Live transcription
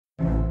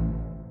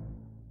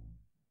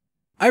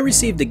I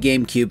received a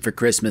GameCube for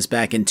Christmas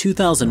back in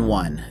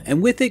 2001,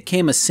 and with it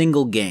came a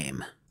single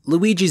game,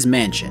 Luigi's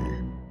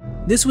Mansion.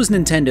 This was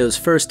Nintendo's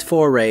first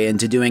foray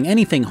into doing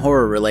anything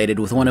horror-related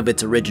with one of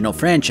its original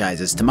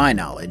franchises, to my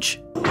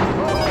knowledge.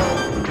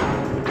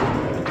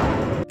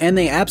 And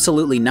they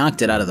absolutely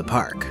knocked it out of the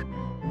park.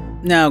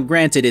 Now,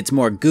 granted, it's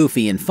more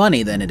goofy and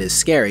funny than it is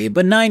scary,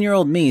 but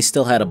 9-year-old me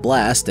still had a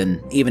blast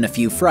and even a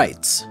few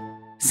frights.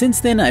 Since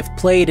then, I've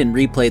played and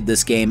replayed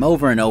this game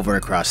over and over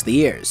across the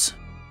years.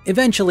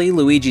 Eventually,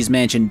 Luigi's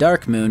Mansion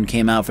Dark Moon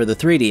came out for the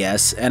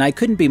 3DS, and I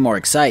couldn't be more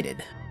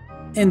excited.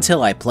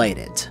 Until I played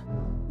it.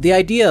 The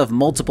idea of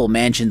multiple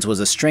mansions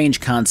was a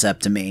strange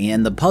concept to me,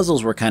 and the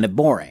puzzles were kind of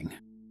boring.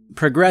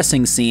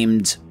 Progressing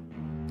seemed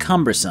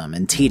cumbersome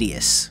and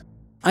tedious.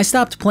 I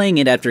stopped playing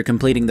it after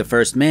completing the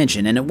first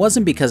mansion, and it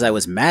wasn't because I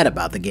was mad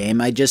about the game,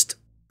 I just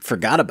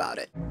forgot about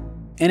it.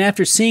 And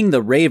after seeing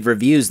the rave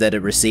reviews that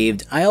it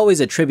received, I always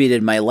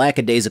attributed my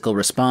lackadaisical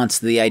response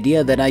to the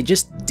idea that I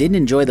just didn't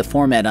enjoy the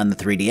format on the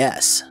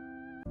 3DS.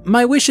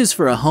 My wishes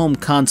for a home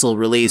console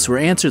release were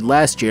answered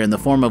last year in the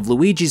form of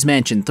Luigi's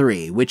Mansion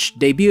 3, which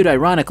debuted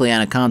ironically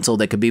on a console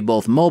that could be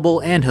both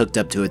mobile and hooked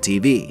up to a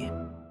TV.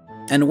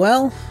 And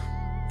well,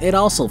 it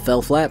also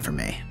fell flat for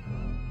me.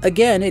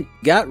 Again, it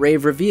got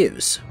rave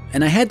reviews,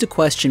 and I had to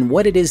question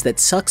what it is that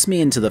sucks me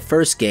into the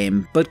first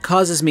game, but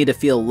causes me to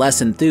feel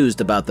less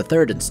enthused about the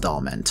third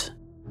installment.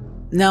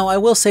 Now, I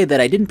will say that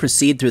I didn't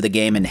proceed through the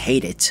game and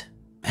hate it.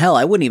 Hell,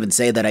 I wouldn't even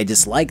say that I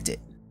disliked it.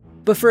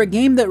 But for a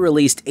game that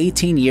released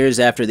 18 years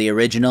after the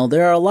original,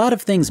 there are a lot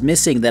of things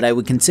missing that I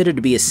would consider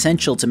to be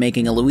essential to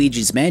making a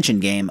Luigi's Mansion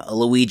game a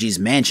Luigi's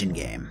Mansion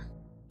game.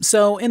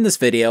 So, in this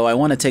video, I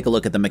want to take a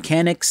look at the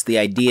mechanics, the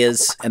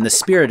ideas, and the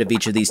spirit of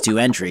each of these two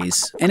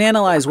entries, and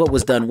analyze what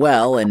was done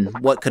well and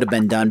what could have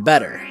been done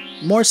better,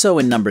 more so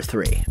in number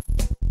 3.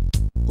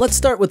 Let's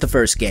start with the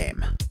first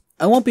game.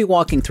 I won't be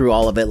walking through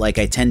all of it like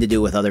I tend to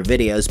do with other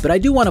videos, but I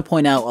do want to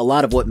point out a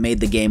lot of what made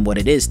the game what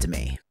it is to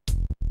me.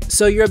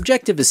 So your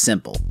objective is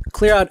simple: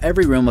 clear out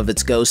every room of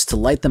its ghosts to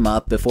light them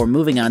up before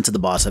moving on to the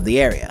boss of the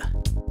area.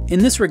 In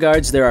this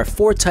regards, there are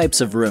 4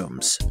 types of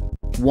rooms.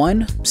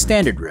 1.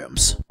 Standard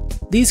rooms.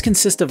 These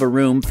consist of a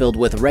room filled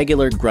with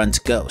regular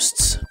grunt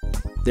ghosts.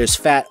 There's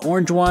fat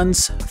orange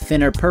ones,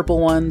 thinner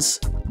purple ones,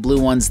 blue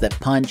ones that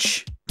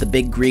punch, the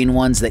big green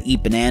ones that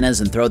eat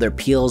bananas and throw their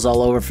peels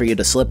all over for you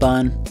to slip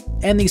on,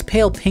 and these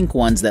pale pink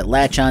ones that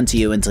latch onto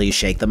you until you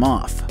shake them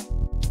off.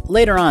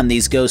 Later on,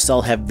 these ghosts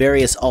all have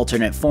various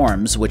alternate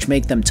forms, which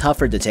make them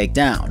tougher to take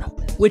down,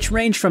 which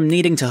range from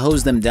needing to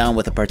hose them down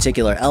with a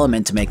particular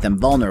element to make them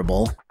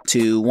vulnerable,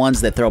 to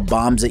ones that throw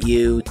bombs at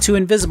you, to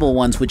invisible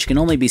ones which can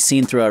only be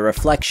seen through a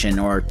reflection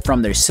or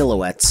from their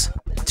silhouettes,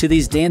 to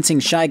these dancing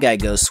Shy Guy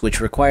ghosts which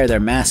require their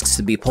masks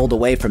to be pulled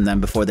away from them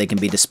before they can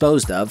be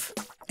disposed of,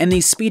 and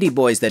these speedy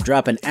boys that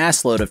drop an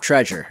assload of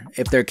treasure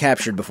if they're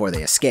captured before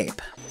they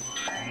escape.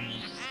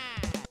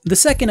 The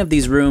second of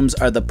these rooms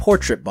are the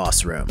portrait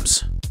boss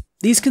rooms.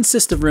 These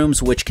consist of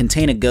rooms which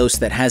contain a ghost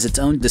that has its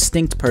own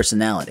distinct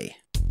personality.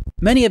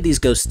 Many of these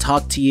ghosts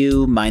talk to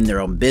you, mind their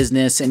own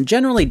business, and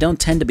generally don't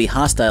tend to be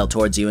hostile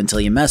towards you until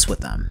you mess with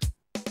them.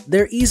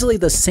 They're easily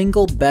the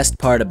single best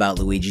part about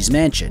Luigi's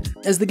Mansion,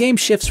 as the game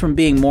shifts from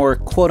being more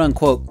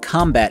quote-unquote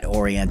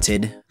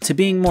combat-oriented to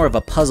being more of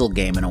a puzzle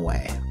game in a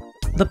way.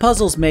 The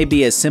puzzles may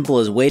be as simple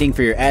as waiting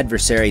for your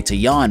adversary to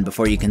yawn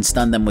before you can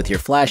stun them with your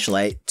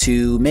flashlight,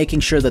 to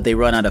making sure that they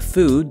run out of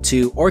food,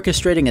 to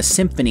orchestrating a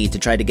symphony to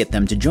try to get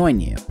them to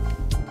join you.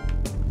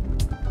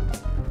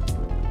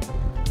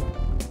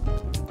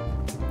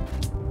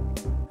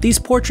 These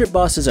portrait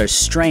bosses are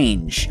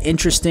strange,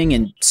 interesting,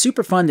 and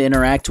super fun to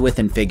interact with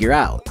and figure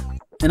out.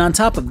 And on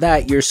top of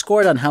that, you're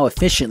scored on how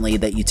efficiently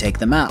that you take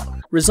them out,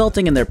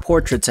 resulting in their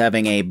portraits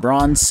having a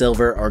bronze,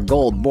 silver, or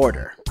gold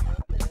border.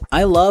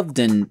 I loved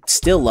and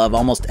still love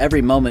almost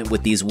every moment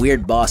with these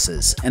weird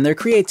bosses, and their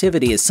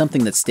creativity is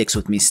something that sticks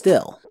with me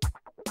still.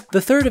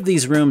 The third of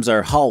these rooms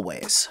are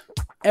hallways.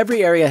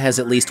 Every area has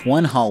at least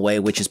one hallway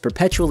which is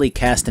perpetually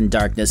cast in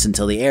darkness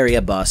until the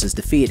area boss is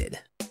defeated.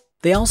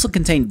 They also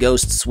contain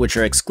ghosts which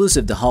are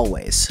exclusive to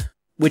hallways,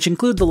 which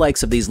include the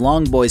likes of these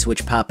long boys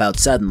which pop out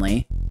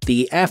suddenly,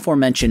 the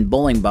aforementioned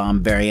bowling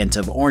bomb variant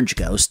of orange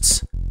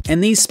ghosts,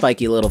 and these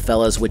spiky little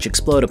fellas which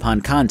explode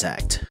upon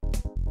contact.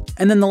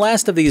 And then the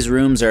last of these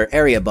rooms are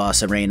area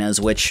boss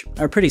arenas, which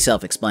are pretty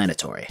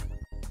self-explanatory.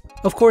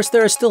 Of course,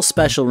 there are still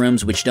special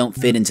rooms which don't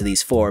fit into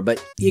these 4,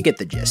 but you get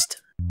the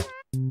gist.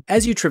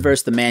 As you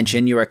traverse the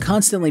mansion, you are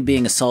constantly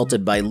being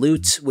assaulted by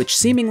loot, which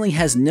seemingly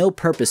has no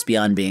purpose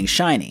beyond being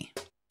shiny.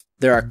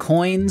 There are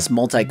coins,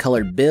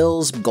 multicolored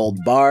bills, gold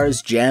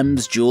bars,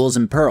 gems, jewels,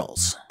 and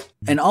pearls.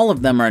 And all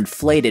of them are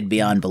inflated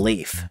beyond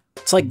belief.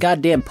 It's like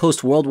goddamn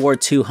post-World War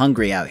II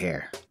Hungary out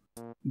here.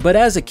 But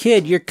as a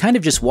kid, you're kind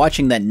of just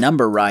watching that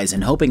number rise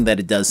and hoping that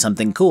it does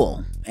something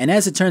cool. And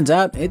as it turns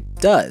out, it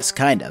does,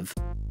 kind of.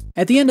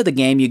 At the end of the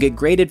game, you get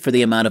graded for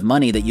the amount of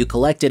money that you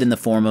collected in the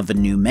form of a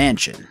new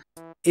mansion.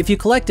 If you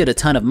collected a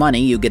ton of money,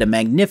 you get a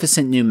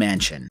magnificent new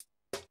mansion.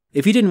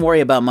 If you didn't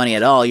worry about money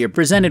at all, you're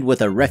presented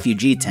with a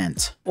refugee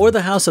tent, or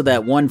the house of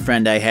that one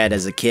friend I had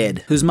as a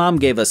kid, whose mom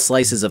gave us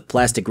slices of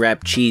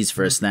plastic-wrapped cheese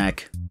for a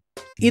snack.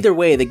 Either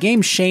way, the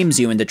game shames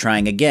you into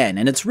trying again,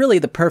 and it's really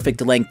the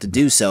perfect length to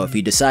do so if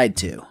you decide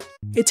to.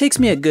 It takes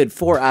me a good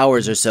 4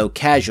 hours or so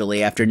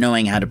casually after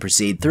knowing how to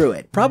proceed through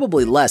it,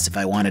 probably less if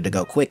I wanted to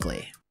go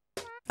quickly.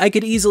 I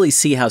could easily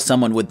see how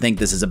someone would think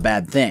this is a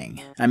bad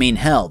thing. I mean,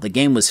 hell, the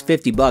game was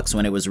 $50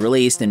 when it was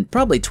released and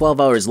probably 12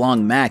 hours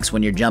long max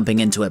when you're jumping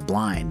into it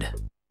blind.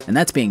 And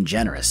that's being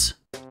generous.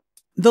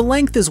 The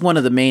length is one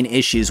of the main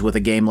issues with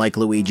a game like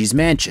Luigi's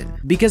Mansion,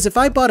 because if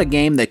I bought a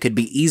game that could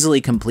be easily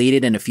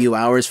completed in a few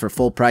hours for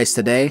full price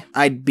today,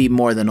 I'd be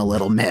more than a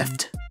little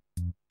miffed.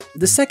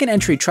 The second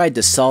entry tried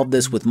to solve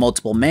this with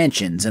multiple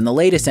mansions, and the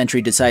latest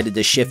entry decided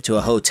to shift to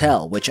a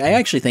hotel, which I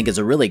actually think is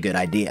a really good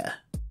idea.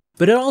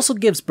 But it also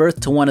gives birth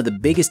to one of the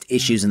biggest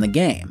issues in the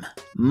game: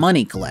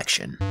 money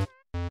collection.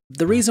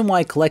 The reason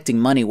why collecting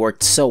money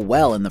worked so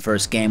well in the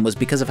first game was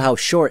because of how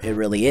short it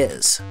really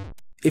is.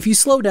 If you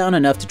slow down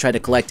enough to try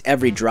to collect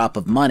every drop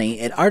of money,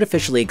 it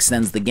artificially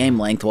extends the game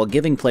length while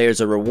giving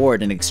players a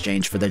reward in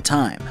exchange for their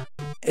time.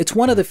 It's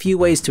one of the few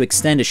ways to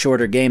extend a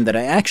shorter game that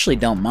I actually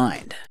don't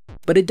mind.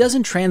 But it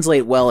doesn't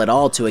translate well at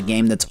all to a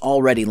game that's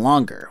already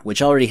longer,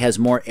 which already has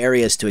more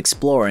areas to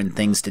explore and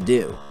things to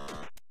do.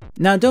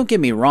 Now don't get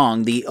me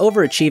wrong, the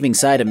overachieving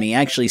side of me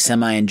actually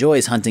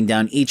semi-enjoys hunting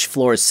down each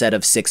floor's set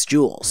of 6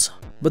 jewels.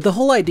 But the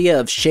whole idea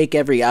of shake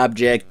every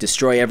object,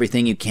 destroy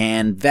everything you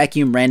can,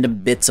 vacuum random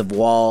bits of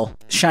wall,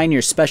 shine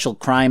your special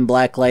crime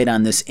blacklight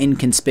on this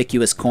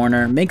inconspicuous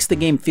corner makes the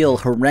game feel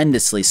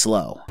horrendously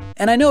slow.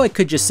 And I know I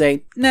could just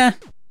say, nah,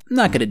 I'm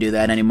not gonna do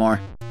that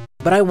anymore.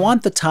 But I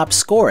want the top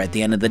score at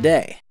the end of the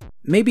day.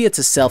 Maybe it's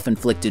a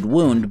self-inflicted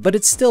wound, but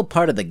it's still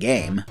part of the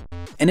game.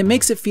 And it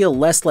makes it feel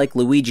less like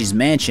Luigi's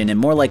Mansion and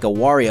more like a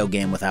Wario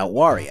game without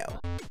Wario.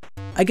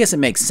 I guess it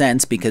makes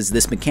sense because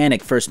this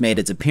mechanic first made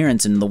its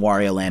appearance in the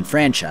Wario Land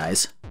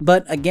franchise.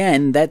 But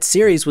again, that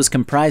series was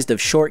comprised of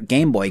short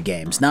Game Boy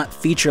games, not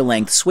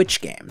feature-length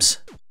Switch games.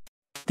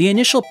 The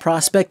initial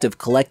prospect of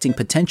collecting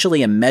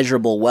potentially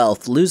immeasurable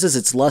wealth loses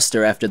its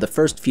luster after the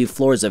first few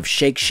floors of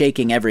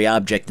shaking every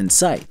object in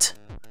sight.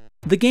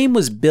 The game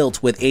was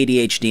built with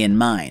ADHD in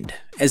mind,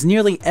 as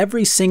nearly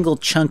every single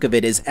chunk of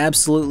it is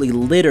absolutely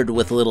littered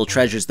with little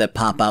treasures that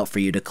pop out for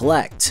you to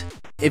collect.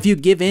 If you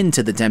give in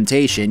to the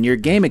temptation, your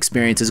game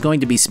experience is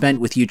going to be spent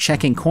with you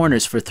checking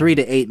corners for 3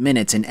 to 8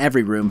 minutes in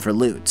every room for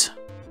loot.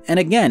 And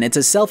again, it's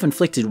a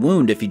self-inflicted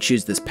wound if you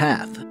choose this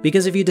path,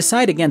 because if you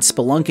decide against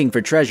spelunking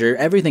for treasure,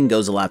 everything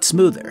goes a lot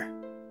smoother.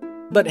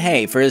 But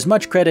hey, for as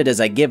much credit as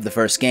I give the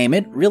first game,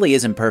 it really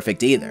isn't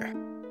perfect either.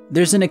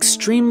 There's an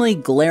extremely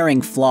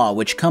glaring flaw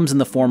which comes in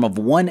the form of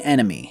one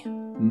enemy: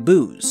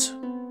 boos.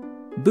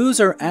 Boos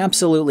are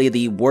absolutely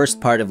the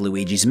worst part of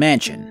Luigi's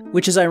Mansion,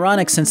 which is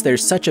ironic since they're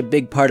such a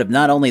big part of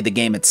not only the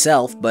game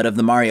itself, but of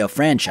the Mario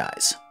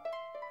franchise.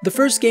 The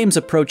first game's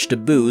approach to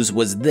boos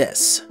was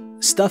this: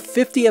 stuff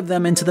 50 of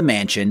them into the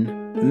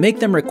mansion, make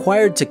them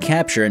required to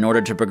capture in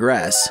order to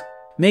progress,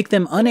 make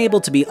them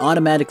unable to be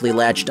automatically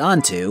latched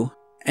onto,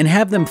 and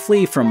have them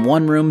flee from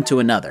one room to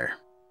another.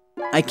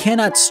 I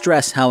cannot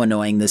stress how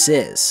annoying this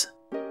is.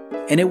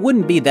 And it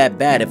wouldn't be that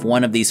bad if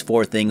one of these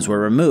 4 things were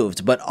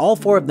removed, but all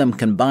 4 of them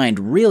combined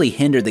really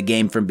hinder the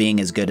game from being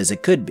as good as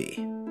it could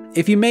be.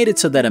 If you made it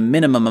so that a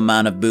minimum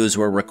amount of boos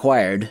were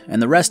required, and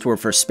the rest were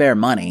for spare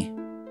money,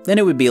 then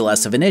it would be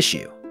less of an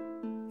issue.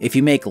 If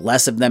you make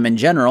less of them in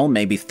general,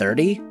 maybe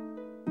 30,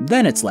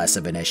 then it's less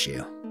of an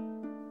issue.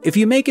 If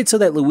you make it so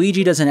that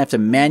Luigi doesn't have to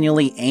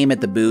manually aim at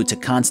the boo to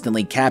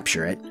constantly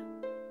capture it,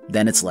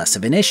 then it's less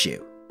of an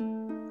issue.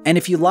 And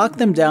if you lock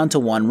them down to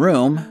one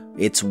room,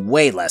 it's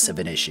way less of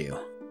an issue.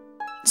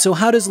 So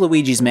how does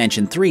Luigi's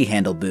Mansion 3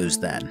 handle boos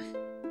then?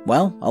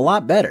 Well, a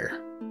lot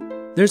better.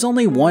 There's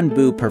only 1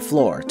 boo per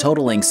floor,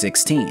 totaling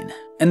 16,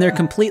 and they're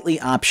completely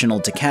optional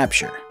to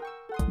capture.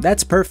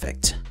 That's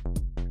perfect.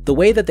 The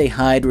way that they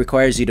hide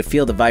requires you to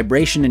feel the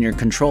vibration in your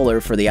controller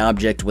for the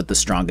object with the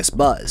strongest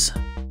buzz.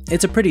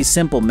 It's a pretty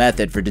simple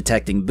method for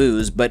detecting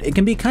boos, but it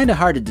can be kinda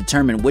hard to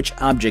determine which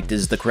object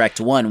is the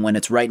correct one when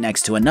it's right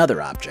next to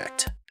another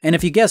object. And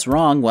if you guess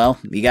wrong, well,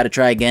 you gotta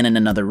try again in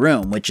another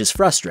room, which is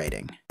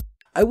frustrating.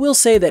 I will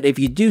say that if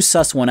you do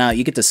suss one out,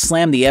 you get to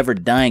slam the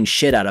ever-dying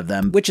shit out of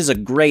them, which is a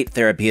great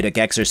therapeutic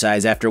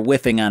exercise after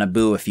whiffing on a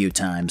boo a few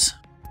times.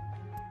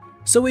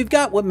 So we've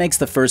got what makes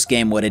the first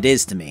game what it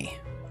is to me.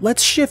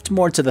 Let's shift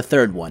more to the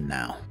third one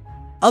now.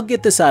 I'll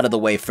get this out of the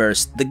way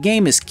first. The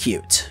game is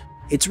cute.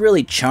 It's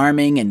really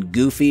charming and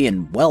goofy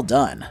and well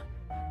done.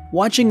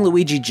 Watching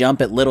Luigi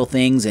jump at little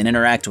things and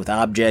interact with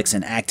objects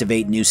and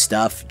activate new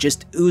stuff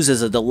just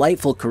oozes a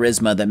delightful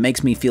charisma that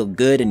makes me feel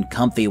good and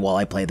comfy while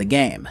I play the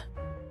game.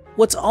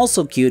 What's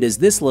also cute is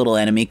this little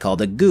enemy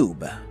called a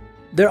goob.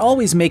 They're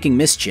always making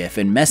mischief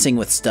and messing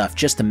with stuff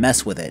just to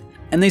mess with it,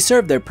 and they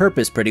serve their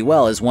purpose pretty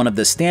well as one of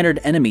the standard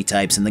enemy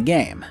types in the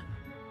game.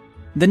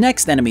 The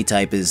next enemy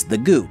type is the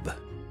goob.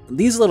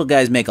 These little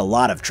guys make a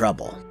lot of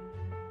trouble.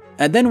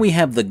 And then we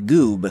have the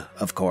goob,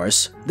 of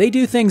course. They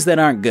do things that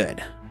aren't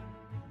good.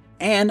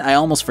 And I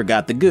almost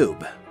forgot the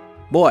goob.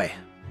 Boy,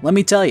 let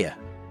me tell you,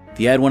 if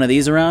you had one of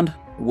these around,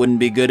 it wouldn't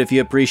be good if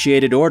you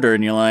appreciated order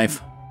in your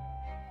life.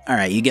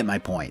 Alright, you get my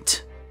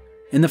point.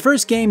 In the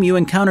first game, you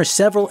encounter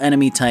several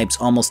enemy types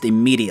almost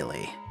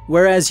immediately,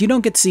 whereas you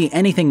don't get to see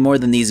anything more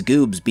than these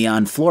goobs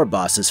beyond floor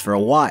bosses for a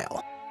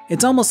while.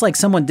 It's almost like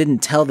someone didn't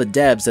tell the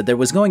devs that there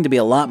was going to be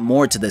a lot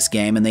more to this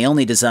game and they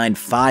only designed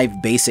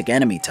 5 basic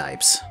enemy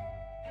types.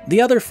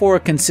 The other 4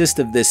 consist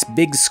of this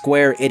big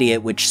square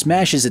idiot which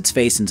smashes its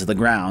face into the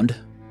ground,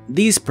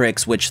 these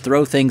pricks which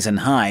throw things and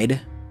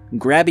hide,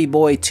 Grabby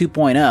Boy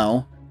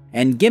 2.0,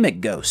 and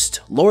Gimmick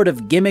Ghost, Lord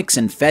of Gimmicks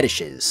and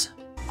Fetishes.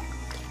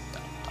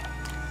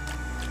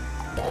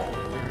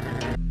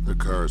 The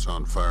car's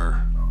on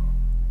fire,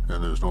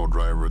 and there's no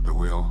driver at the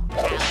wheel.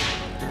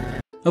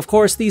 Of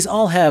course, these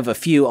all have a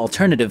few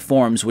alternative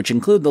forms which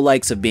include the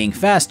likes of being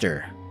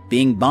faster,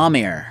 being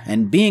bombier,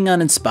 and being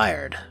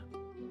uninspired.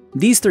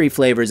 These 3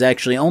 flavors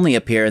actually only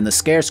appear in the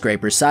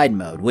Scarescraper side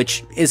mode,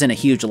 which isn't a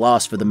huge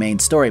loss for the main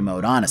story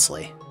mode,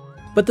 honestly.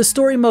 But the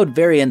story mode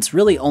variants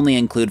really only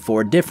include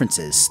 4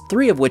 differences,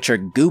 3 of which are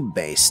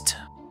goob-based.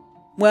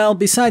 Well,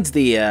 besides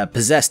the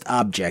possessed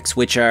objects,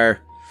 which are...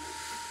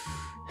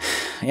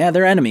 yeah,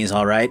 they're enemies,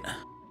 alright.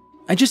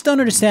 I just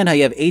don't understand how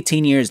you have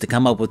 18 years to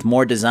come up with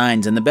more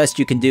designs and the best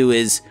you can do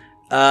is,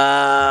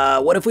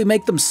 what if we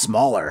make them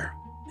smaller?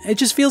 It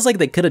just feels like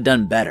they could have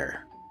done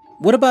better.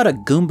 What about a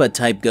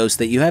Goomba-type ghost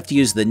that you have to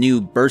use the new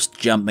burst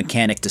jump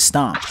mechanic to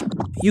stomp?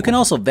 You can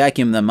also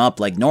vacuum them up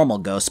like normal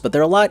ghosts, but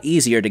they're a lot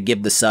easier to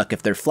give the suck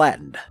if they're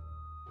flattened.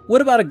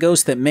 What about a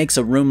ghost that makes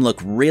a room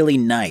look really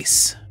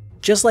nice?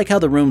 Just like how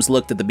the rooms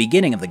looked at the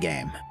beginning of the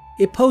game.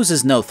 It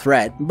poses no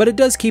threat, but it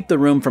does keep the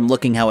room from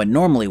looking how it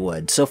normally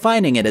would, so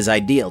finding it is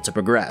ideal to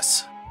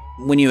progress.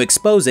 When you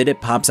expose it, it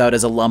pops out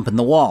as a lump in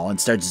the wall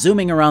and starts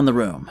zooming around the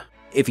room.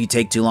 If you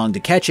take too long to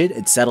catch it,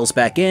 it settles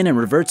back in and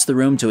reverts the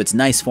room to its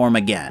nice form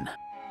again.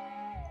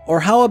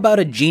 Or how about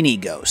a genie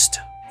ghost?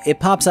 It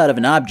pops out of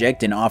an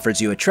object and offers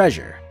you a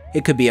treasure.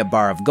 It could be a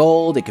bar of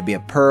gold, it could be a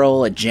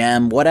pearl, a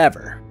gem,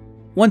 whatever.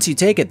 Once you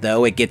take it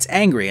though, it gets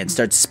angry and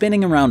starts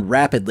spinning around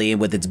rapidly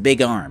with its big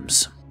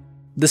arms.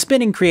 The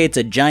spinning creates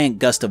a giant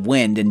gust of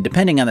wind, and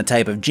depending on the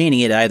type of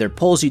genie, it either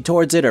pulls you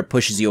towards it or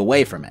pushes you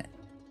away from it.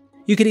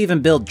 You could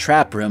even build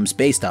trap rooms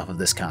based off of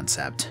this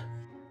concept.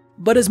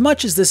 But as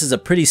much as this is a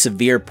pretty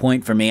severe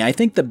point for me, I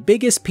think the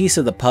biggest piece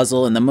of the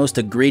puzzle and the most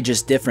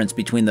egregious difference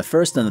between the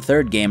first and the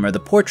third game are the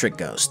portrait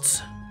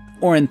ghosts.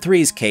 Or in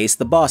 3's case,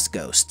 the boss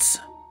ghosts.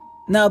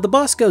 Now, the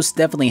boss ghosts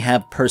definitely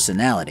have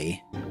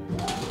personality.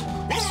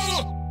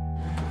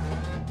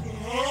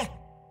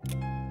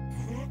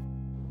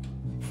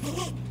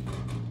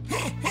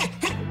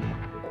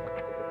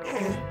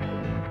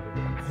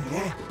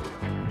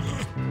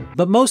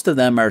 But most of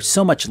them are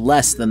so much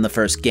less than the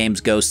first game's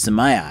ghosts in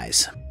my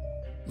eyes.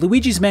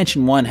 Luigi's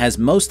Mansion 1 has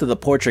most of the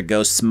portrait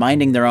ghosts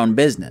minding their own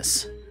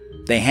business.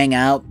 They hang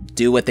out,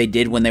 do what they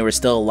did when they were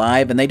still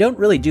alive, and they don't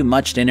really do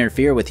much to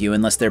interfere with you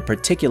unless they're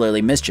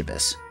particularly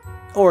mischievous.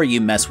 Or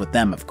you mess with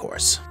them, of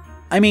course.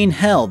 I mean,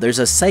 hell, there's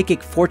a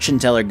psychic fortune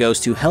teller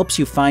ghost who helps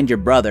you find your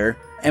brother,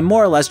 and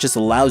more or less just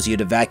allows you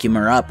to vacuum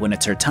her up when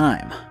it's her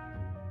time.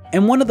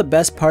 And one of the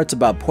best parts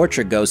about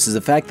portrait ghosts is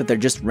the fact that they're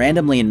just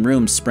randomly in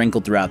rooms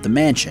sprinkled throughout the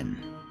mansion.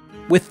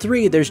 With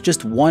 3, there's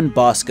just 1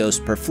 boss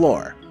ghost per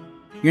floor.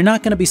 You're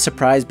not going to be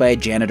surprised by a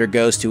janitor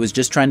ghost who is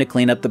just trying to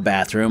clean up the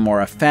bathroom,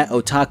 or a fat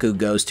otaku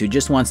ghost who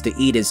just wants to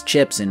eat his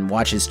chips and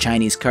watch his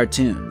Chinese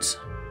cartoons.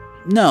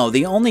 No,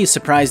 the only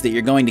surprise that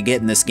you're going to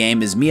get in this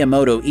game is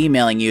Miyamoto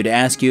emailing you to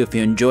ask you if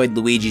you enjoyed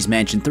Luigi's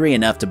Mansion 3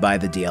 enough to buy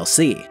the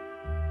DLC.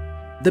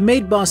 The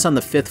maid boss on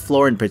the 5th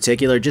floor in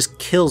particular just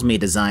kills me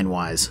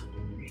design-wise.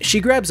 She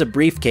grabs a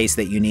briefcase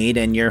that you need,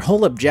 and your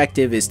whole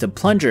objective is to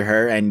plunger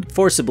her and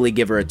forcibly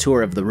give her a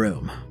tour of the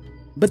room.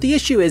 But the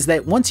issue is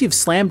that once you've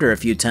slammed her a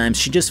few times,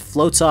 she just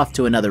floats off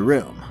to another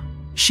room.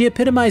 She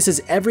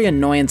epitomizes every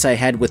annoyance I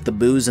had with the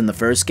boos in the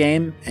first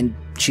game, and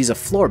she's a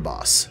floor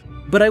boss.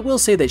 But I will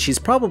say that she's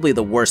probably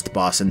the worst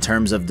boss in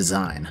terms of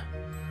design.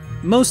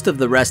 Most of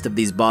the rest of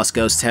these boss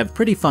ghosts have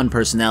pretty fun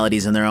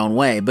personalities in their own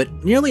way, but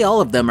nearly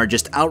all of them are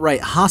just outright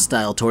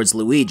hostile towards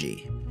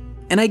Luigi.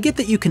 And I get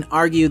that you can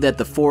argue that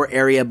the 4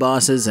 area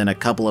bosses and a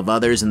couple of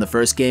others in the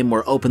first game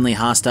were openly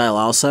hostile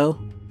also,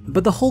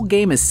 but the whole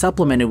game is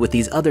supplemented with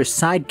these other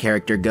side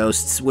character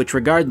ghosts which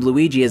regard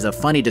Luigi as a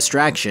funny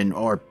distraction,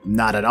 or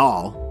not at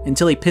all,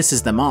 until he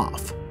pisses them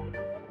off.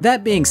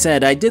 That being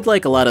said, I did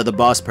like a lot of the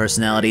boss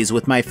personalities,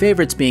 with my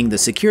favorites being the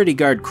security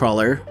guard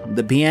Crawler,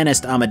 the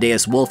pianist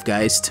Amadeus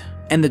Wolfgeist,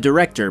 and the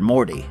director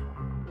Morty.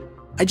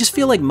 I just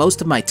feel like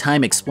most of my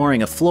time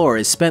exploring a floor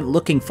is spent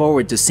looking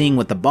forward to seeing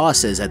what the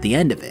boss is at the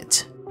end of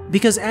it.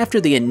 Because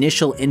after the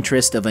initial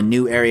interest of a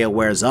new area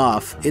wears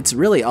off, it's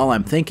really all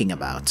I'm thinking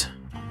about.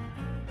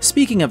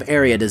 Speaking of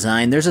area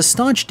design, there's a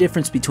staunch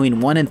difference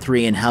between 1 and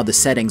 3 in how the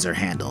settings are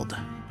handled.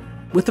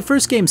 With the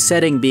first game's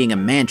setting being a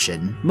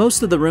mansion,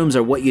 most of the rooms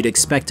are what you'd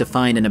expect to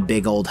find in a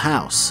big old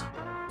house.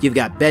 You've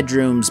got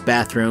bedrooms,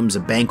 bathrooms,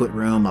 a banquet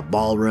room, a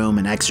ballroom,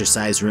 an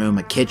exercise room,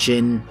 a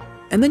kitchen,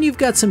 And then you've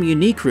got some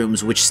unique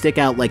rooms which stick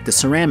out, like the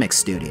ceramics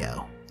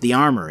studio, the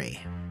armory,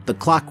 the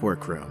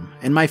clockwork room,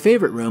 and my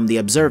favorite room, the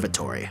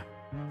observatory.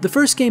 The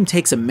first game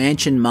takes a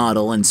mansion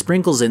model and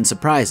sprinkles in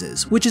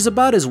surprises, which is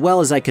about as well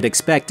as I could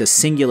expect a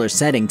singular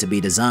setting to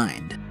be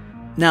designed.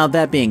 Now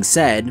that being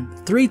said,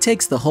 3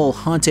 takes the whole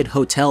haunted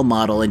hotel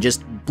model and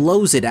just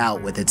blows it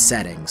out with its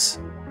settings.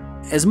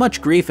 As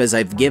much grief as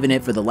I've given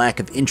it for the lack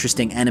of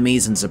interesting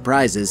enemies and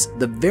surprises,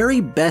 the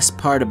very best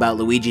part about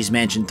Luigi's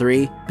Mansion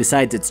 3,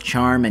 besides its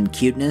charm and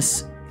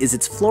cuteness, is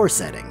its floor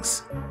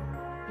settings.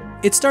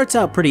 It starts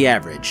out pretty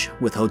average,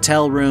 with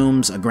hotel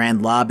rooms, a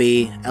grand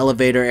lobby,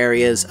 elevator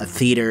areas, a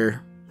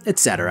theater,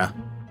 etc.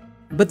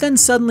 But then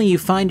suddenly you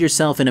find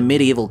yourself in a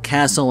medieval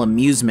castle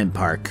amusement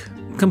park,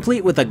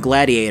 complete with a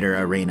gladiator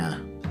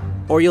arena.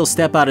 Or you'll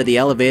step out of the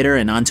elevator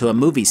and onto a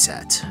movie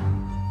set.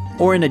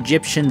 Or an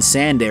Egyptian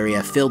sand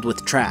area filled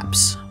with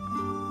traps.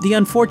 The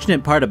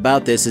unfortunate part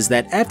about this is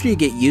that after you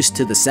get used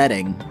to the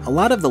setting, a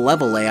lot of the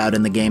level layout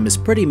in the game is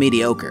pretty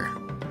mediocre.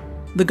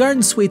 The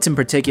garden suites in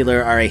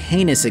particular are a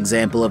heinous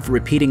example of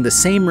repeating the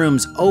same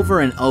rooms over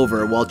and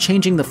over while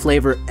changing the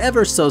flavor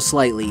ever so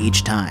slightly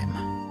each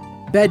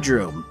time.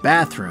 Bedroom,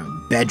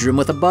 bathroom, bedroom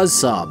with a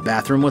buzzsaw,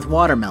 bathroom with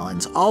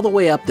watermelons, all the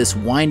way up this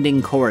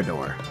winding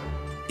corridor.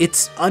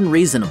 It's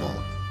unreasonable.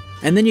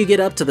 And then you get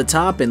up to the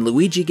top and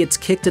Luigi gets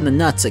kicked in the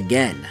nuts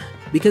again.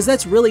 Because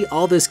that's really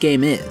all this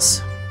game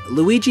is.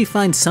 Luigi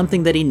finds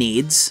something that he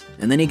needs,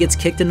 and then he gets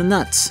kicked in the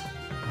nuts.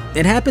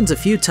 It happens a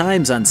few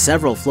times on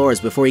several floors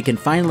before he can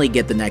finally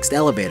get the next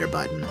elevator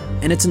button.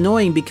 And it's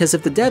annoying because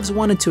if the devs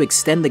wanted to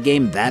extend the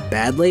game that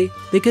badly,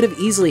 they could have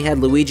easily had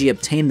Luigi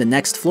obtain the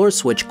next floor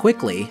switch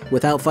quickly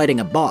without fighting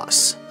a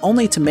boss,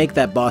 only to make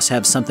that boss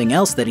have something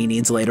else that he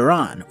needs later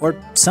on,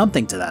 or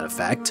something to that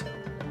effect.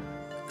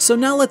 So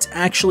now let's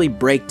actually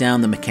break down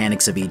the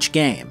mechanics of each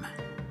game.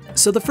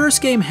 So the first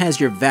game has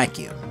your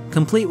vacuum,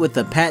 complete with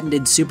the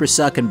patented super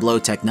suck and blow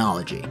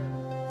technology.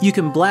 You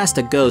can blast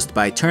a ghost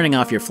by turning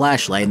off your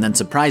flashlight and then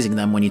surprising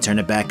them when you turn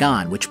it back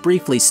on, which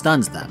briefly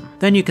stuns them.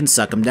 Then you can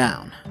suck them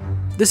down.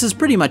 This is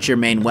pretty much your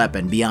main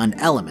weapon beyond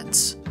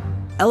elements.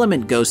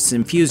 Element ghosts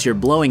infuse your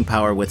blowing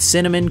power with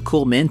cinnamon,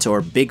 cool mint,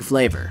 or big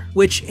flavor,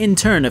 which in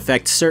turn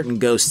affect certain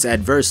ghosts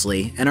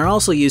adversely and are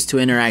also used to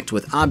interact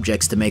with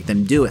objects to make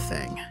them do a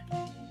thing.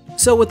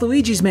 So with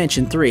Luigi's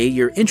Mansion 3,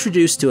 you're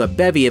introduced to a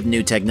bevy of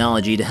new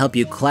technology to help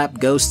you clap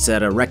ghosts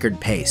at a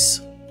record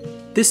pace.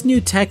 This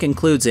new tech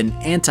includes an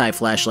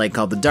anti-flashlight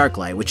called the Dark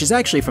Light, which is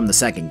actually from the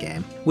second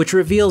game, which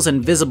reveals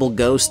invisible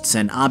ghosts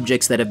and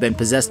objects that have been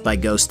possessed by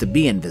ghosts to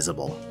be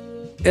invisible.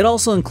 It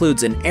also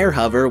includes an air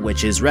hover,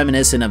 which is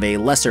reminiscent of a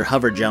lesser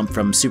hover jump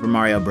from Super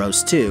Mario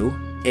Bros. 2,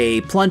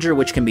 a plunger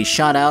which can be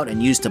shot out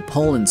and used to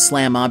pull and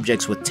slam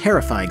objects with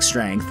terrifying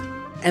strength,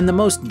 and the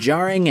most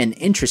jarring and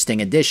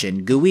interesting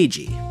addition,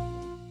 Gooigi.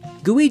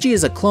 Gooigi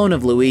is a clone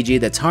of Luigi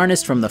that's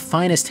harnessed from the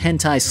finest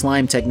hentai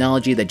slime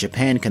technology that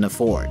Japan can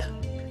afford.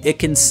 It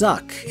can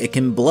suck, it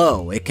can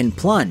blow, it can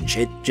plunge,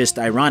 it just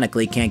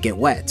ironically can't get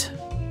wet.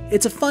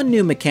 It's a fun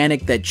new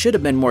mechanic that should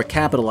have been more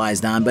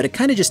capitalized on, but it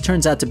kinda just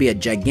turns out to be a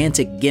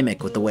gigantic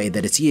gimmick with the way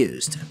that it's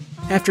used.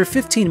 After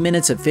 15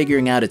 minutes of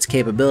figuring out its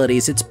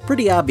capabilities, it's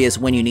pretty obvious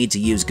when you need to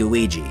use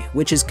Gooigi,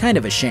 which is kind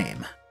of a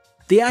shame.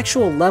 The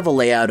actual level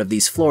layout of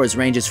these floors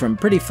ranges from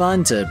pretty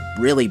fun to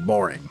really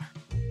boring.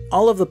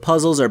 All of the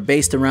puzzles are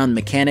based around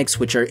mechanics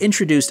which are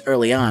introduced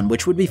early on,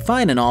 which would be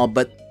fine and all,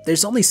 but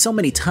there's only so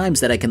many times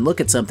that I can look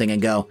at something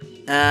and go,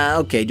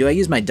 okay, do I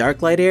use my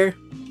dark light here?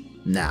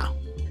 No.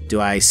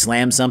 Do I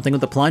slam something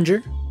with a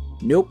plunger?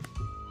 Nope.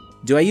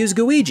 Do I use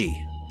Gooigi?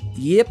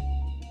 Yep.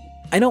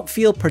 I don't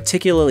feel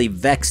particularly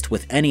vexed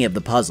with any of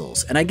the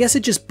puzzles, and I guess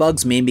it just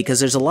bugs me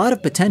because there's a lot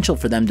of potential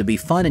for them to be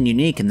fun and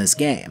unique in this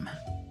game.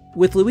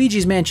 With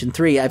Luigi's Mansion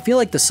 3, I feel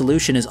like the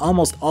solution is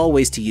almost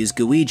always to use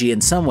Gooigi in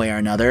some way or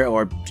another,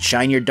 or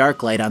shine your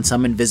dark light on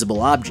some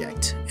invisible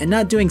object, and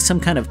not doing some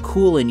kind of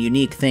cool and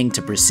unique thing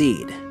to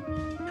proceed.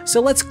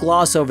 So let's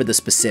gloss over the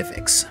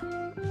specifics.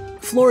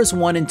 Floors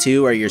 1 and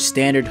 2 are your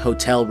standard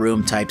hotel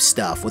room type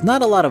stuff, with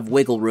not a lot of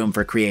wiggle room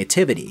for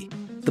creativity.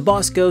 The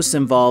boss ghosts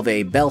involve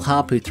a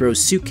bellhop who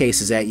throws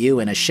suitcases at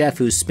you and a chef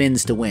who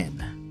spins to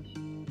win.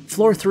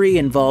 Floor 3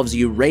 involves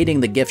you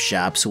raiding the gift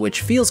shops,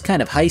 which feels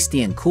kind of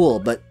heisty and cool,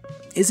 but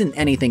isn't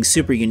anything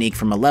super unique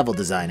from a level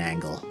design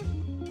angle.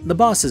 The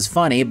boss is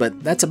funny,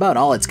 but that's about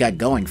all it's got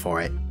going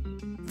for it.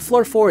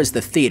 Floor 4 is the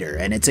theater,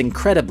 and it's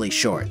incredibly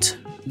short.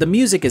 The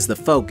music is the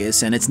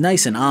focus, and it's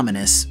nice and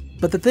ominous,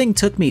 but the thing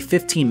took me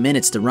 15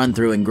 minutes to run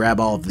through and grab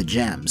all of the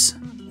gems,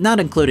 not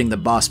including the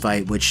boss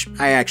fight, which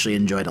I actually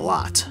enjoyed a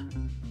lot.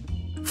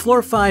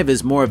 Floor 5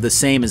 is more of the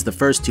same as the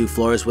first two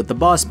floors, with the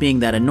boss being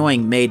that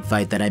annoying maid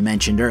fight that I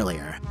mentioned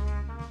earlier.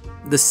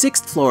 The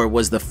 6th floor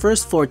was the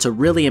first floor to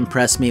really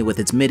impress me with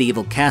its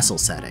medieval castle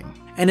setting,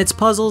 and its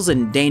puzzles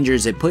and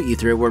dangers it put you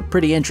through were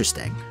pretty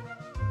interesting.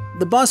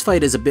 The boss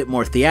fight is a bit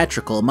more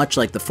theatrical, much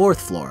like the 4th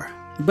floor,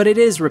 but it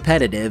is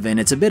repetitive and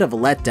it's a bit of a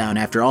letdown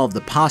after all of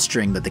the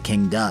posturing that the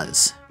king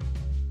does.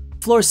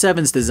 Floor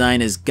 7's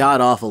design is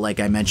god-awful like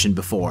I mentioned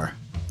before,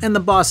 and the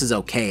boss is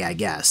okay, I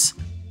guess.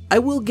 I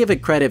will give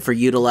it credit for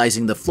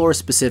utilizing the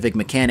floor-specific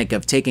mechanic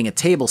of taking a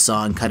table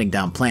saw and cutting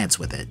down plants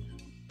with it.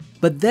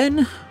 But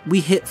then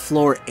we hit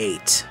floor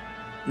 8.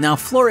 Now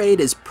floor 8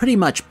 is pretty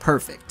much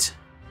perfect.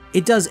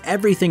 It does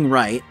everything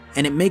right,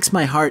 and it makes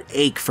my heart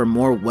ache for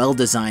more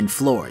well-designed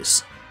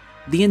floors.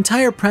 The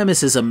entire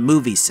premise is a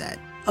movie set,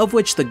 of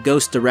which the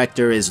ghost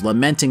director is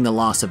lamenting the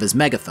loss of his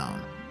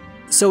megaphone.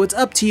 So it's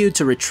up to you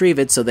to retrieve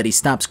it so that he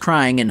stops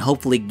crying and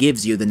hopefully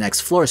gives you the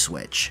next floor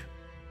switch.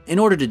 In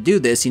order to do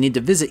this, you need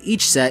to visit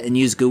each set and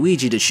use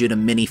Luigi to shoot a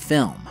mini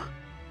film.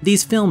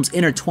 These films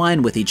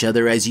intertwine with each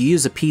other as you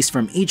use a piece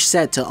from each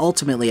set to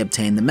ultimately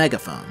obtain the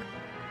megaphone.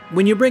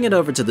 When you bring it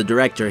over to the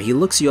director, he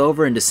looks you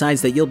over and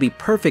decides that you'll be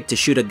perfect to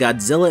shoot a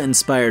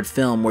Godzilla-inspired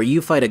film where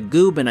you fight a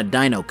goob in a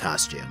dino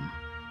costume.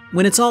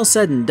 When it's all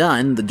said and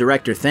done, the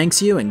director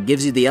thanks you and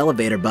gives you the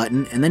elevator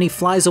button, and then he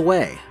flies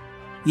away.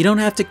 You don't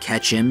have to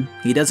catch him,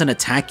 he doesn't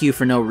attack you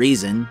for no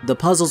reason, the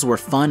puzzles were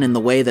fun in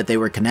the way that they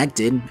were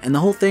connected, and the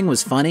whole thing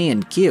was funny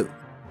and cute.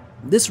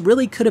 This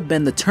really could have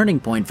been the turning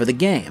point for the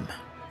game.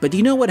 But do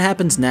you know what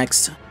happens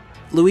next?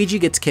 Luigi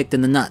gets kicked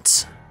in the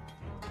nuts.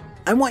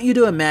 I want you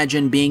to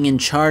imagine being in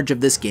charge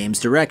of this game's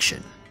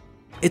direction.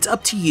 It's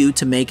up to you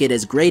to make it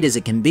as great as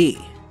it can be.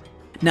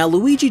 Now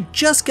Luigi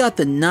just got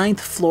the 9th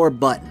floor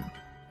button.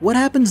 What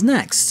happens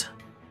next?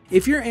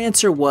 If your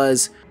answer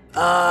was,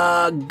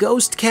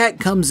 ghost cat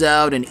comes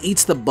out and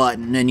eats the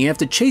button and you have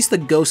to chase the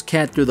ghost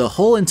cat through the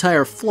whole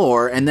entire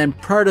floor and then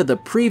part of the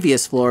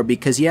previous floor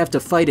because you have to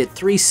fight it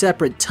 3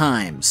 separate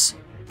times,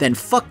 then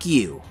fuck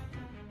you.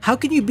 How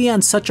can you be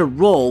on such a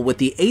roll with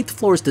the 8th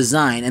floor's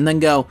design and then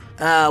go,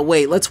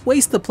 wait, let's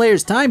waste the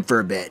player's time for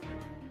a bit?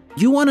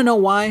 You want to know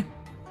why?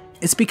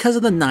 It's because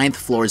of the 9th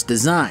floor's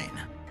design.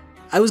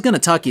 I was going to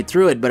talk you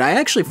through it, but I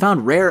actually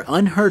found rare,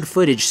 unheard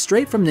footage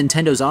straight from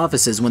Nintendo's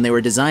offices when they were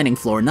designing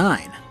Floor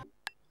 9.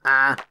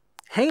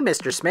 Hey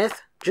Mr.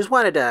 Smith, just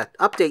wanted to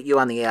update you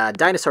on the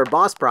dinosaur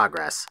boss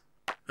progress.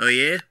 Oh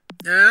yeah?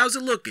 How's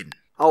it looking?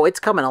 Oh, it's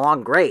coming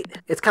along great.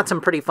 It's got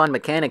some pretty fun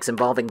mechanics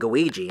involving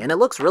Luigi, and it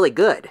looks really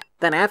good.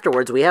 Then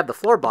afterwards we have the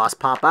floor boss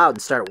pop out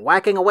and start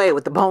whacking away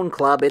with the bone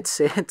club. It's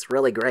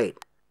really great.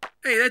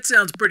 Hey, that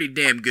sounds pretty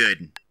damn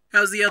good.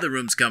 How's the other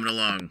rooms coming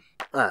along?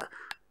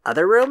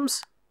 Other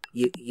rooms?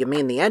 You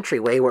mean the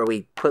entryway where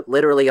we put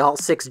literally all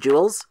 6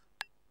 jewels?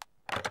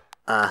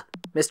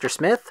 Mr.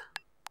 Smith?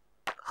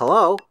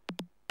 Hello?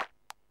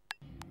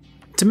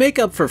 To make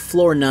up for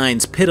Floor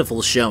 9's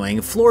pitiful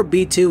showing, Floor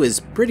B2 is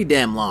pretty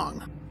damn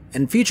long,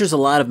 and features a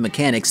lot of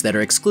mechanics that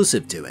are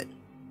exclusive to it.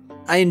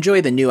 I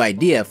enjoy the new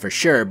idea for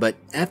sure, but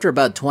after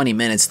about 20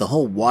 minutes the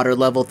whole water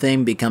level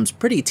thing becomes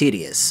pretty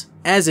tedious,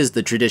 as is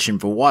the tradition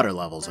for water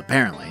levels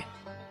apparently.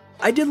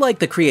 I did like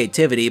the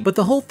creativity, but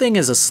the whole thing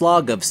is a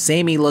slog of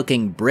samey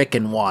looking brick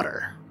and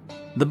water.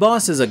 The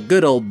boss is a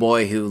good old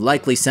boy who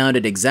likely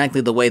sounded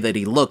exactly the way that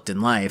he looked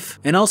in life,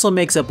 and also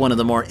makes up one of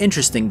the more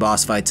interesting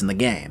boss fights in the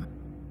game.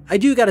 I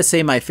do gotta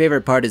say my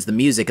favorite part is the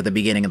music at the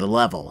beginning of the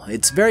level.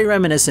 It's very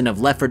reminiscent of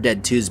Left 4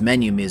 Dead 2's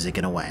menu music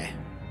in a way.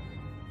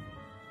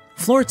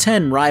 Floor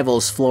 10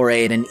 rivals Floor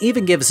 8 and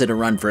even gives it a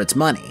run for its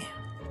money.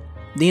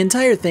 The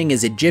entire thing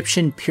is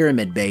Egyptian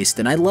pyramid based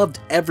and I loved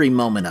every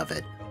moment of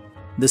it.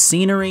 The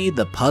scenery,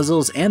 the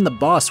puzzles, and the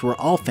boss were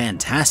all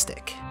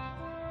fantastic.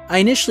 I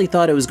initially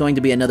thought it was going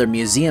to be another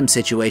museum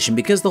situation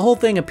because the whole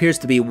thing appears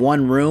to be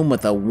one room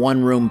with a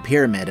one-room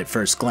pyramid at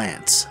first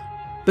glance.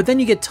 But then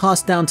you get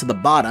tossed down to the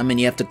bottom and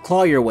you have to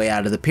claw your way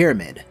out of the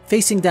pyramid,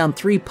 facing down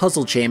 3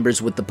 puzzle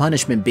chambers with the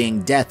punishment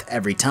being death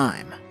every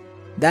time.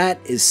 That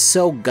is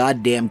so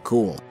goddamn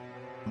cool.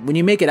 When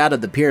you make it out of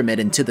the pyramid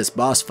into this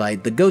boss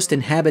fight, the ghost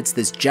inhabits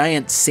this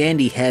giant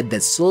sandy head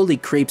that slowly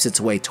creeps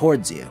its way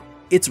towards you.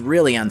 It's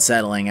really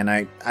unsettling and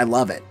I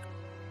love it.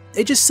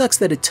 It just sucks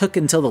that it took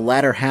until the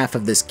latter half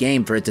of this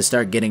game for it to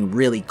start getting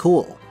really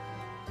cool.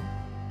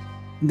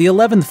 The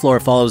 11th floor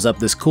follows up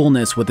this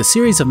coolness with a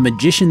series of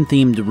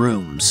magician-themed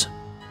rooms.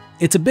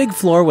 It's a big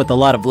floor with a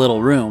lot of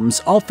little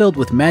rooms, all filled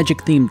with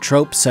magic-themed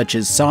tropes such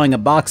as sawing a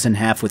box in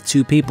half with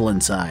 2 people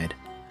inside,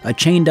 a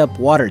chained-up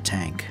water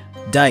tank,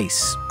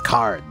 dice,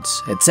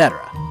 cards, etc.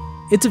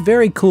 It's a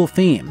very cool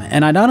theme,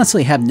 and I'd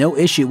honestly have no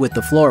issue with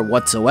the floor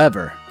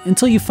whatsoever,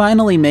 until you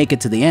finally make it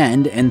to the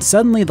end and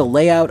suddenly the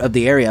layout of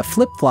the area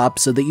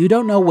flip-flops so that you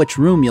don't know which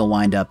room you'll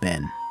wind up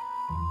in.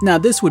 Now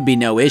this would be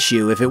no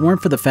issue if it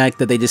weren't for the fact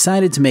that they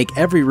decided to make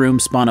every room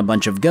spawn a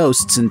bunch of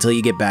ghosts until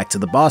you get back to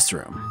the boss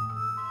room.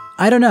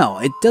 I don't know,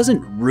 it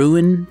doesn't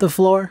ruin the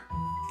floor.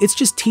 It's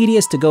just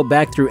tedious to go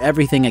back through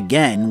everything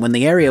again when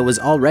the area was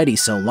already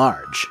so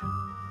large.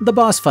 The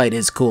boss fight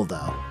is cool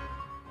though.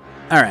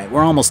 Alright,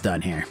 we're almost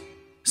done here.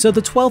 So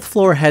the 12th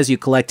floor has you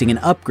collecting an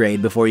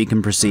upgrade before you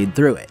can proceed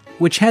through it,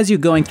 which has you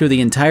going through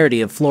the entirety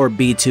of floor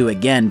B2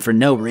 again for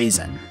no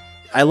reason.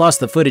 I lost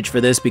the footage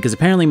for this because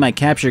apparently my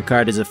capture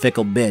card is a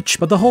fickle bitch,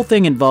 but the whole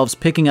thing involves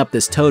picking up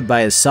this toad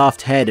by his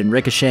soft head and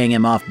ricocheting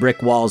him off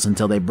brick walls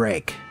until they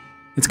break.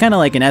 It's kinda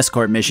like an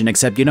escort mission,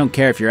 except you don't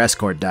care if your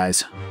escort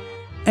dies.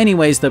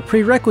 Anyways, the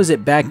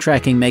prerequisite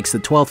backtracking makes the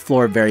 12th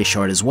floor very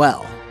short as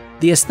well.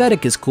 The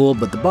aesthetic is cool,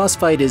 but the boss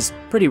fight is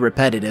pretty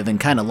repetitive and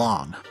kinda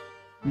long.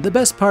 The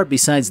best part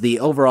besides the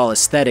overall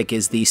aesthetic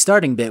is the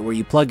starting bit where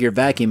you plug your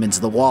vacuum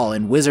into the wall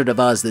and Wizard of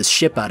Oz this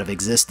ship out of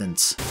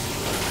existence.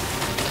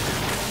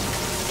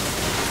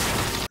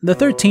 The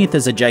 13th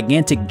is a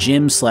gigantic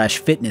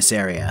gym/fitness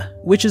area,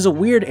 which is a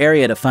weird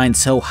area to find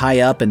so high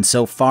up and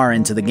so far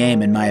into the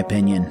game in my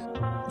opinion.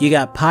 You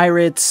got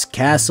pirates,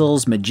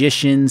 castles,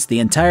 magicians, the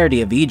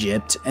entirety of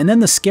Egypt, and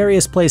then the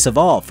scariest place of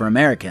all for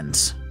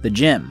Americans, the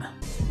gym.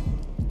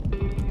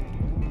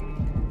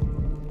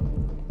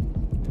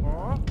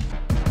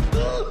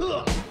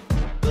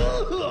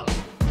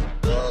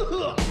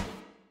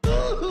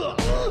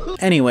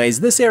 Anyways,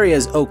 this area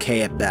is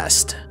okay at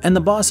best, and the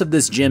boss of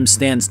this gym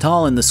stands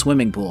tall in the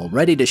swimming pool,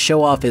 ready to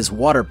show off his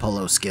water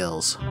polo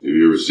skills. Have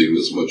you ever seen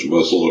this much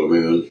muscle in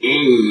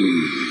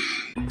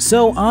a man?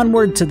 So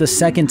onward to the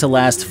second to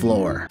last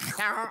floor.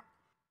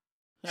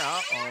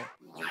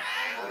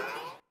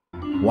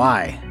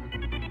 Why?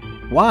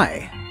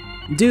 Why?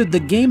 Dude, the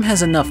game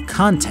has enough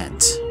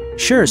content.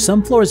 Sure,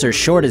 some floors are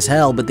short as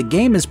hell, but the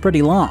game is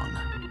pretty long.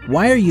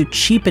 Why are you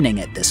cheapening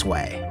it this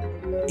way?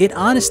 It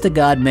honest to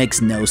God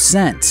makes no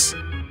sense.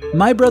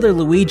 My brother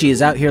Luigi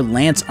is out here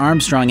Lance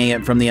Armstronging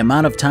it from the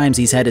amount of times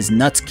he's had his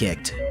nuts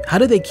kicked. How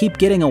do they keep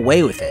getting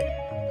away with it?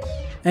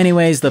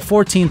 Anyways, the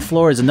 14th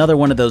floor is another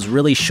one of those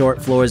really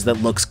short floors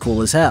that looks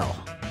cool as hell.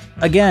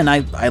 Again, I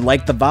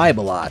like the vibe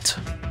a lot,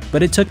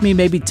 but it took me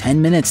maybe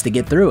 10 minutes to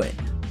get through it,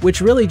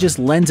 which really just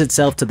lends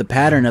itself to the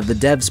pattern of the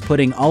devs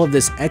putting all of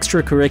this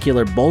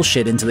extracurricular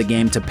bullshit into the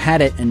game to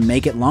pad it and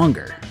make it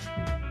longer.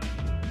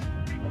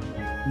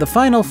 The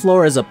final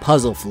floor is a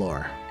puzzle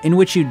floor, in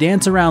which you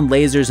dance around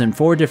lasers in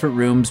 4 different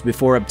rooms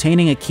before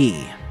obtaining a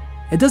key.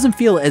 It doesn't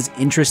feel as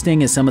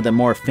interesting as some of the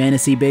more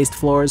fantasy-based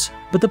floors,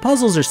 but the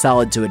puzzles are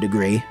solid to a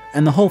degree,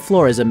 and the whole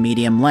floor is a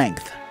medium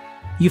length.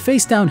 You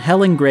face down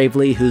Helen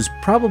Gravely, who's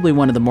probably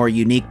one of the more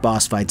unique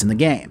boss fights in the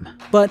game,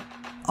 but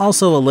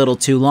also a little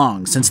too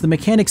long, since the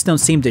mechanics don't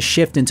seem to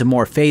shift into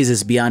more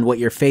phases beyond what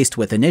you're faced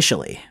with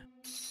initially.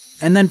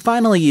 And then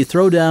finally you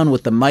throw down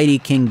with the mighty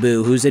King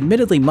Boo, who's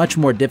admittedly much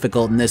more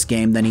difficult in this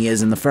game than he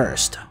is in the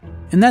first.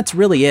 And that's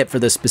really it for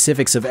the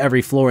specifics of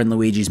every floor in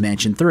Luigi's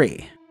Mansion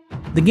 3.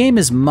 The game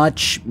is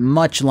much,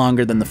 much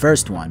longer than the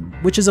first one,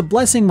 which is a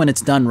blessing when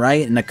it's done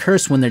right and a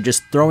curse when they're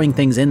just throwing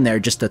things in there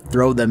just to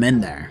throw them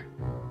in there.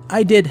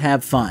 I did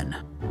have fun.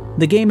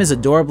 The game is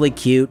adorably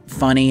cute,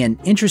 funny, and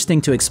interesting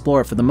to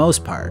explore for the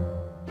most part,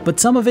 but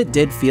some of it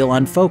did feel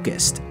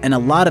unfocused, and a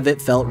lot of it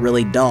felt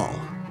really dull.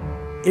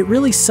 It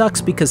really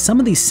sucks because some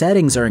of these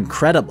settings are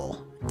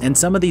incredible, and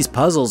some of these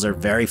puzzles are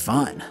very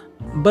fun.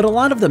 But a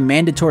lot of the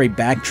mandatory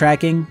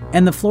backtracking,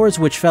 and the floors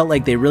which felt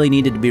like they really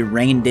needed to be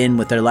reined in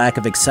with their lack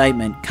of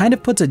excitement, kind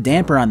of puts a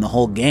damper on the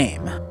whole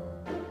game.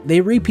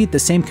 They repeat the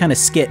same kind of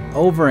skit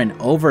over and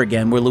over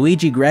again where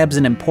Luigi grabs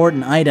an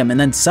important item and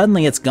then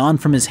suddenly it's gone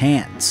from his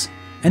hands.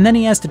 And then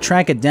he has to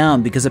track it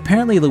down because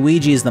apparently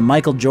Luigi is the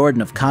Michael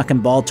Jordan of cock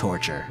and ball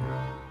torture.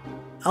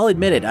 I'll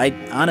admit it, I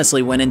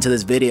honestly went into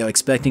this video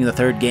expecting the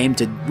third game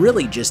to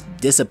really just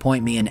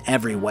disappoint me in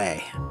every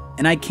way.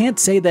 And I can't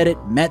say that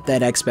it met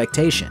that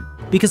expectation,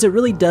 because it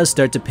really does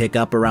start to pick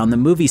up around the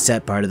movie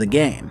set part of the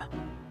game.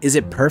 Is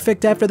it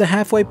perfect after the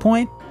halfway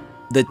point?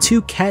 The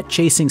 2 cat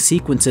chasing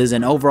sequences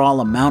and overall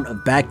amount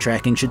of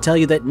backtracking should tell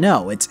you that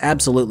no, it's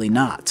absolutely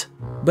not.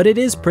 But it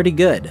is pretty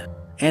good,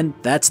 and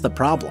that's the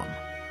problem.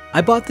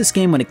 I bought this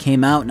game when it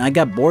came out and I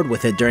got bored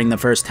with it during the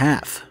first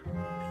half.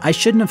 I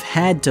shouldn't have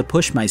had to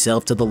push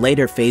myself to the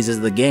later phases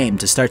of the game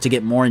to start to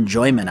get more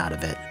enjoyment out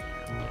of it.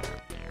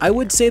 I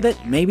would say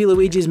that maybe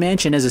Luigi's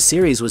Mansion as a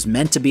series was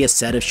meant to be a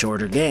set of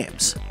shorter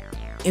games.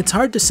 It's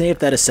hard to say if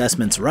that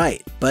assessment's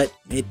right, but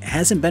it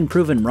hasn't been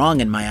proven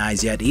wrong in my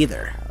eyes yet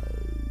either.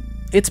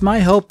 It's my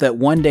hope that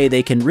one day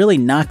they can really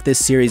knock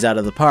this series out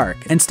of the park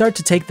and start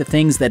to take the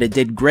things that it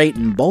did great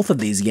in both of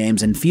these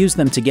games and fuse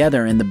them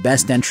together in the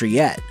best entry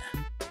yet.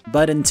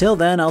 But until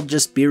then, I'll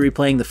just be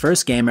replaying the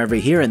first game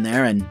every here and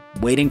there and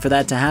waiting for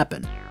that to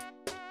happen.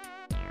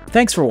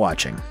 Thanks for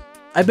watching.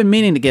 I've been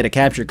meaning to get a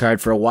capture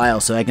card for a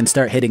while so I can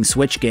start hitting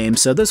Switch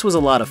games, so this was a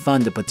lot of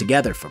fun to put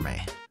together for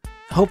me.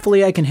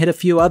 Hopefully I can hit a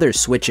few other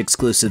Switch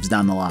exclusives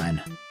down the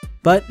line.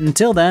 But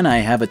until then, I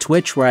have a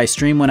Twitch where I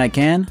stream when I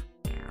can,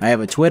 I have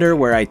a Twitter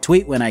where I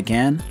tweet when I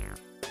can,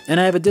 and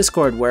I have a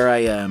Discord where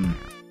I,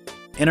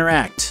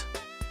 interact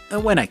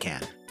when I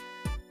can.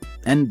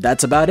 And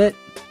that's about it.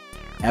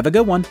 Have a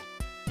good one.